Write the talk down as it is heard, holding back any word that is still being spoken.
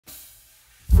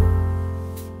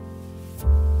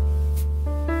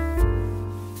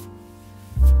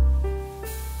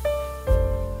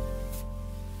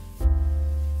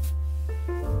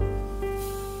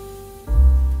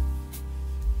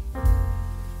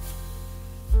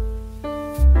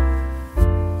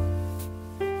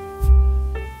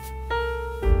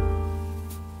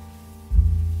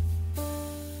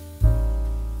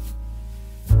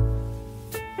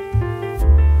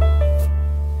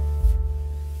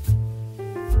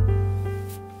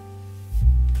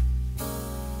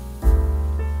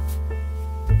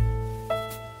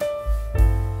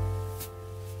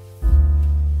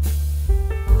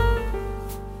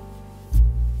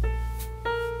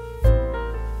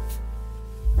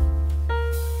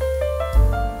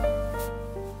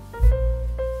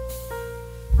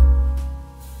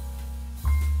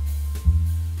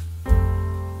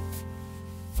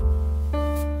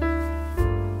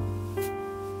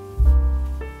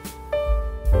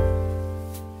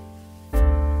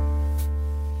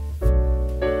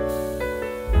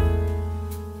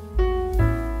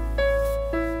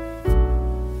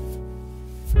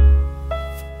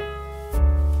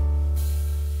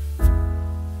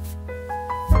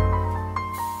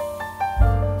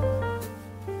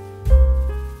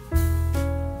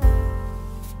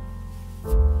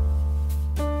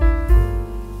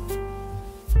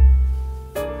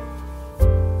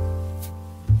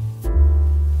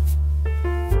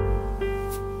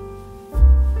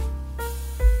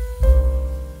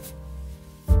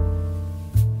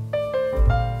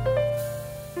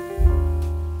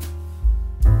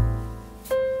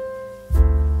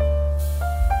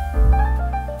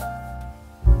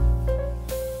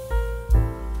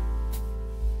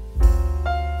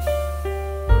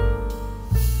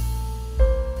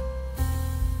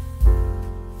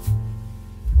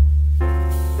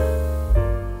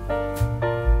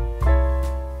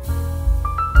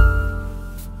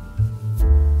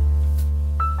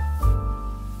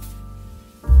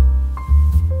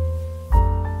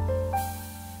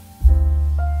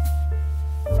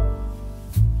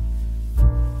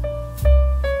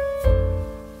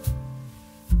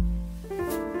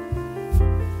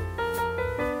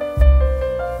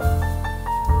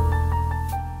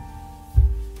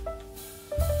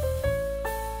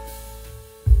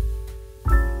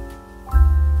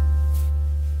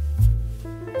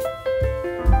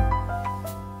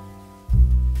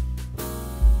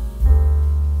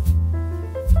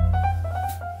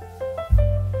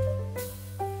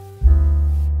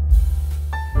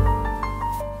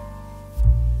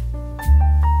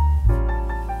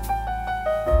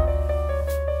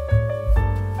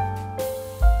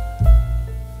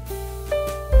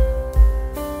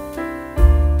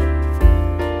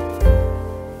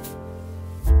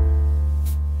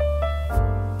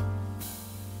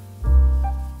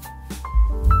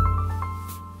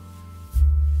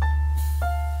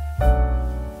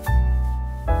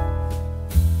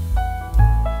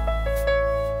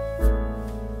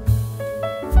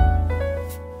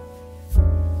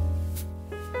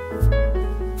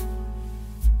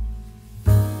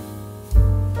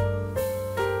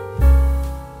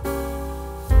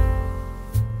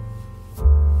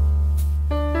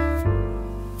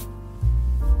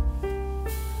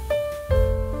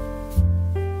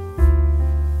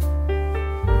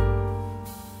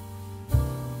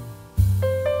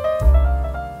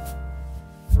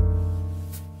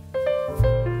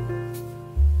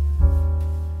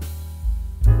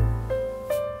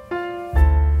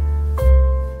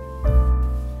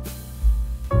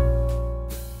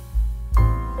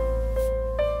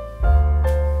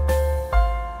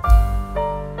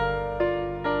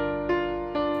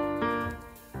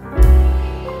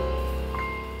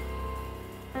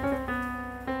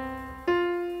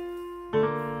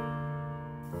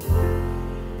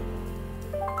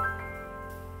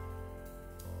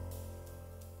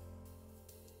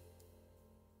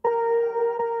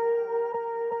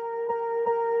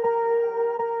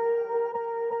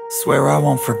Swear I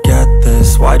won't forget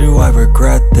this, why do I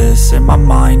regret this? In my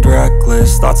mind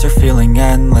reckless, thoughts are feeling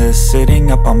endless. Sitting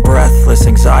up, I'm breathless,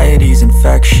 anxiety's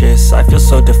infectious. I feel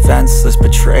so defenseless,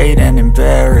 betrayed and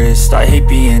embarrassed. I hate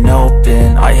being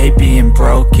open, I hate being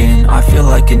broken. I feel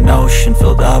like an ocean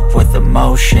filled up with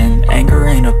emotion. Anger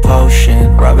ain't a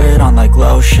potion, rub it on like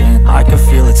lotion. I can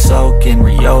feel it soaking,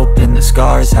 reopen, the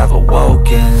scars have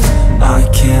awoken. I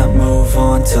can't move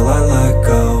on till I let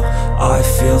go. I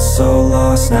feel so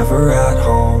lost, never at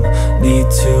home. Need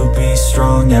to be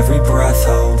strong, every breath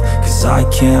hold. Cause I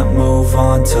can't move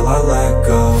on till I let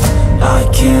go. I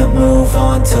can't move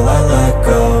on till I let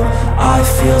go. I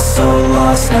feel so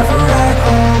lost, never at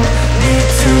home. Need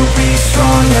to be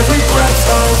strong, every breath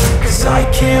hold. Cause I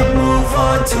can't move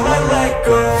on till I let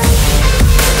go.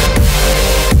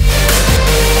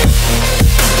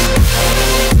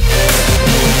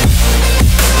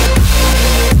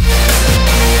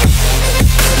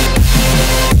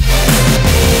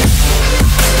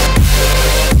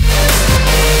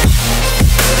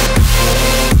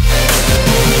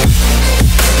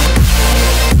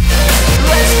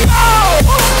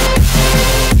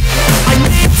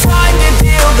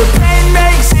 The pain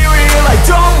makes it real, I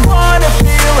don't wanna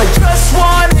feel, I just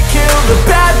wanna kill the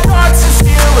bad thoughts and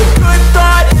steal a good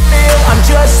thought and feel. I'm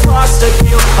just lost, I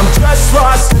feel, I'm just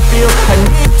lost, I feel. I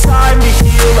need time to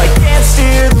heal, I can't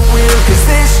steer the wheel. Cause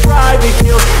this drive it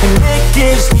kills, and it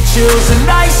gives me chills. A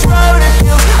nice road it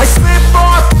feels, I slip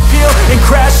off the peel and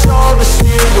crash all the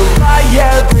steel. Will I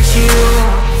ever heal?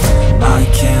 I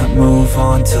can't move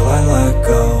on till I let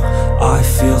go. I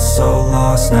feel so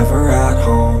lost, never at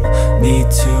home. Need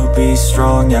to be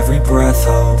strong, every breath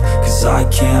hold. Cause I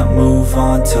can't move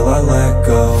on till I let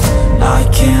go. I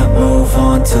can't move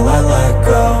on till I let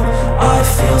go. I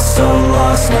feel so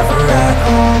lost, never at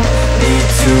home. Need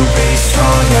to be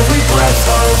strong, every breath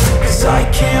hold. Cause I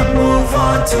can't move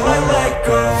on till I let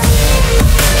go.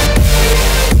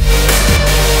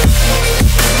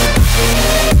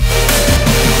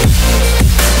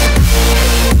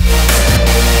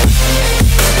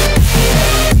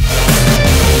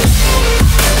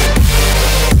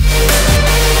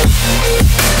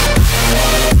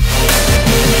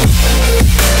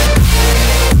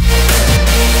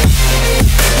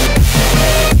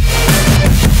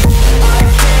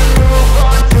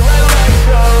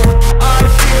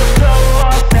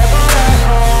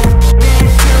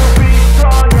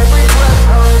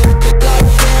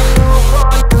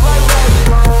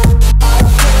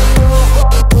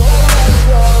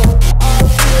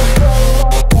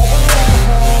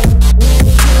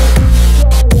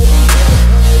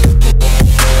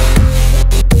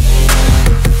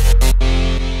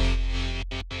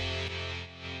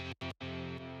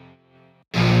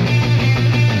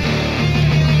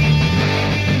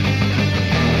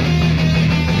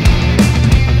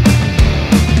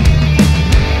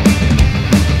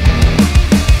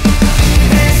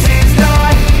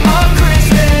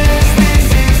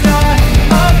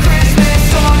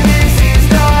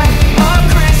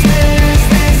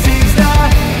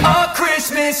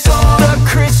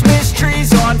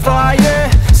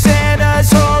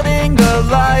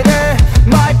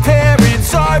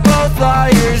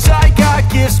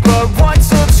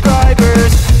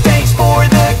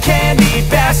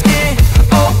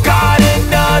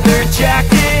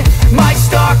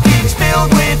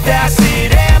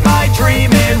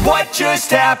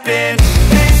 Happened.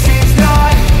 This is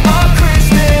not a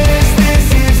Christmas.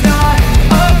 This is not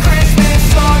a Christmas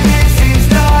song. This is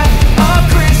not a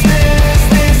Christmas.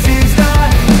 This is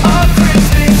not a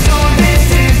Christmas song.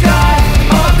 This is not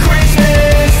a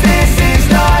Christmas. This is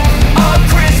not a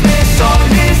Christmas song.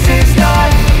 This is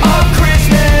not a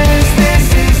Christmas. This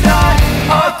is not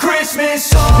a Christmas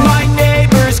song. My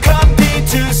neighbors compete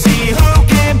to see who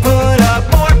can put up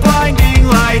more blinding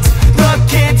lights. The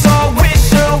kids all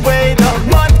wish away the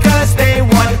month cause they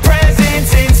want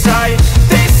presents in sight.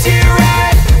 This year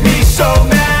had me so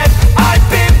mad, I've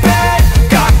been bad,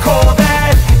 got coal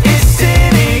that is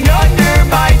sitting under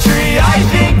my tree. I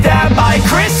think that my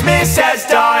Christmas has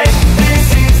died. This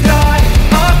is not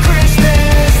a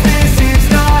Christmas. This is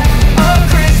not a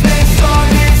Christmas song.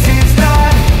 This is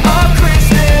not a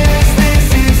Christmas. This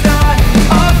is not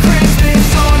a Christmas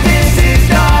song. This is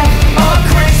not a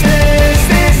Christmas.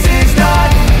 This is not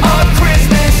a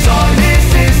Christmas song. This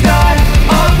is not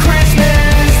a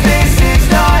Christmas. This is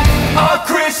not a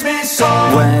Christmas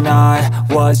song. When I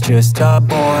was just a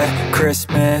boy,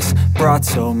 Christmas brought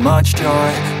so much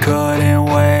joy. Couldn't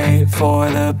wait for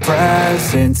the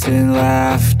presents and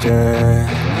laughter.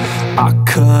 I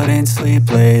couldn't sleep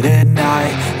late at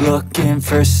night, looking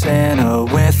for Santa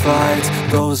with lights.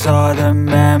 Those are the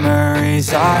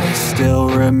memories I still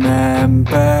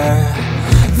remember.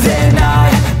 Then I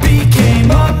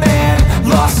became a man,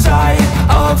 lost sight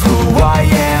of who I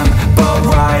am. But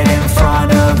right in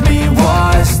front of me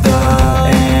was the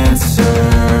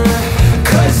answer.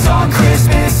 'Cause on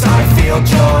Christmas I feel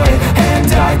joy,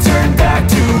 and I turn back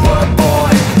to a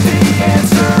boy. The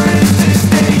answer is to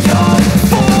stay young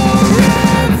forever.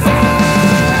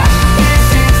 This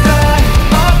is not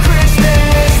a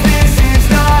Christmas, this is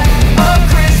not a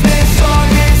Christmas song.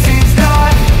 This is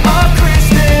not a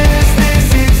Christmas, this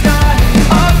is not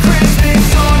a Christmas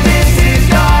song. This is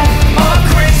not a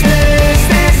Christmas,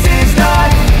 this is not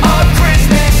a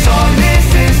Christmas song. This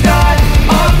is not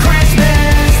a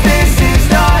Christmas, this is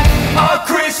not a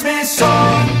Christmas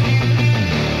song.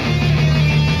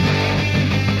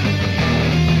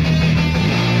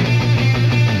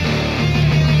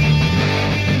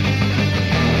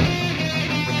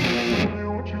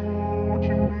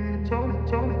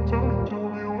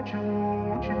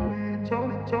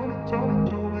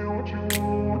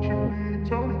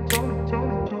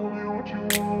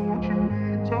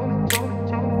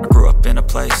 I grew up in a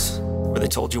place where they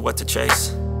told you what to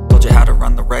chase, told you how to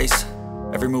run the race.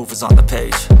 Every move was on the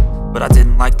page, but I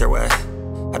didn't like their way.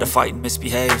 Had to fight and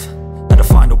misbehave, had to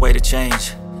find a way to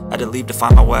change, had to leave to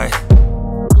find my way.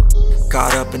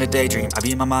 Caught up in a daydream, I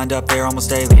beat my mind up there almost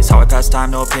daily. It's how I pass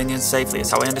time, no opinions safely.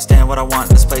 It's how I understand what I want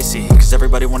in this place, see. Cause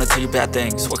everybody wanna tell you bad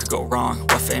things, what could go wrong,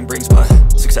 what fame brings. But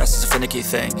success is a finicky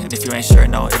thing, and if you ain't sure,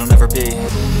 no, it'll never be.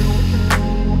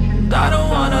 And I don't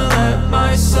wanna let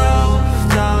myself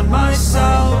down,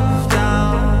 myself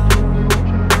down.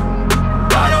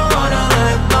 I don't wanna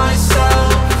let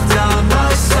myself down,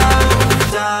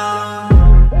 myself down.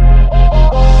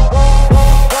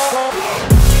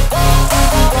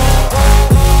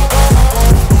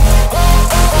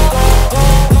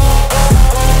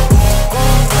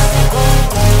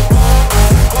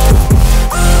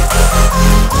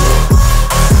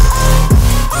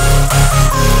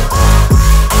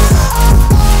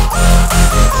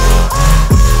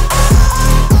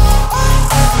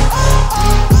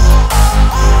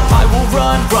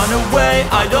 Run away,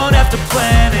 I don't have to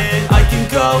plan it. I can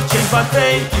go, change my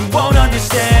fate, you won't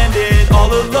understand it. All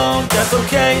alone, that's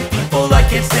okay, people I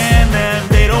can't stand them.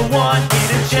 They don't want me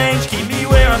to change, keep me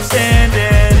where I'm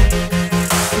standing.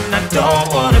 And I don't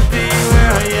wanna be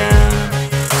where I am,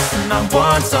 and I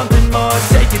want something more,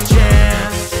 take a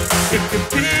chance. It could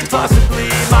be possibly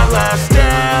my last day.